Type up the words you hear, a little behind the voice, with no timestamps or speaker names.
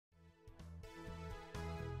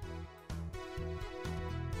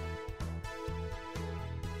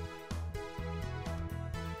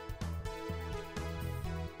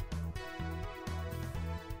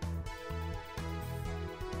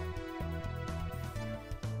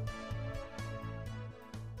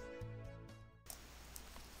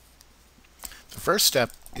The first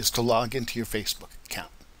step is to log into your Facebook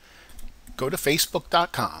account. Go to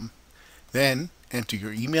facebook.com, then enter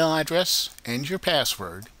your email address and your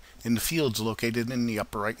password in the fields located in the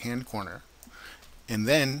upper right hand corner, and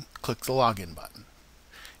then click the login button.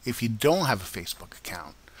 If you don't have a Facebook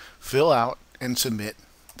account, fill out and submit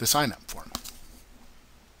the sign up form.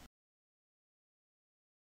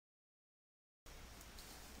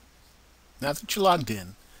 Now that you're logged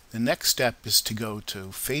in, the next step is to go to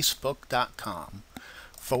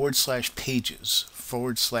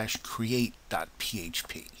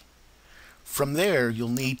facebook.com/pages/create.php. From there, you'll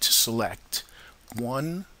need to select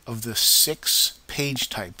one of the 6 page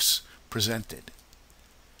types presented.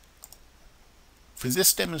 For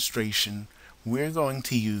this demonstration, we're going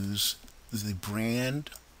to use the brand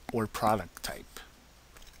or product type.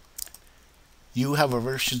 You,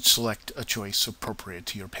 however, should select a choice appropriate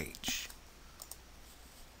to your page.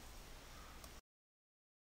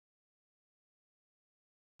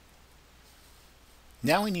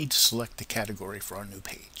 Now we need to select the category for our new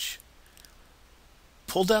page.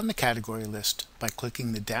 Pull down the category list by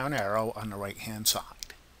clicking the down arrow on the right hand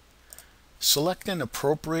side. Select an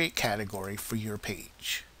appropriate category for your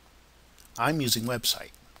page. I'm using website.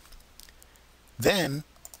 Then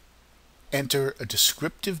enter a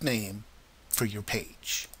descriptive name for your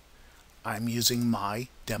page. I'm using my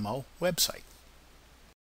demo website.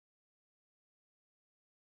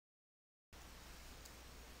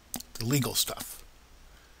 The legal stuff.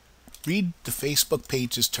 Read the Facebook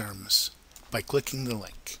page's terms by clicking the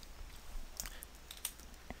link.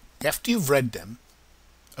 After you've read them,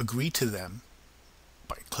 agree to them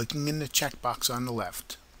by clicking in the checkbox on the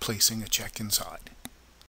left, placing a check inside.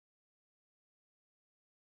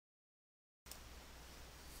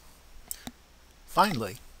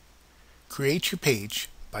 Finally, create your page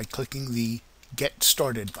by clicking the Get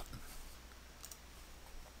Started button.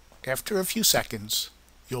 After a few seconds,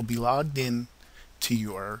 you'll be logged in to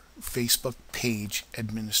your Facebook page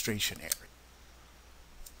administration area.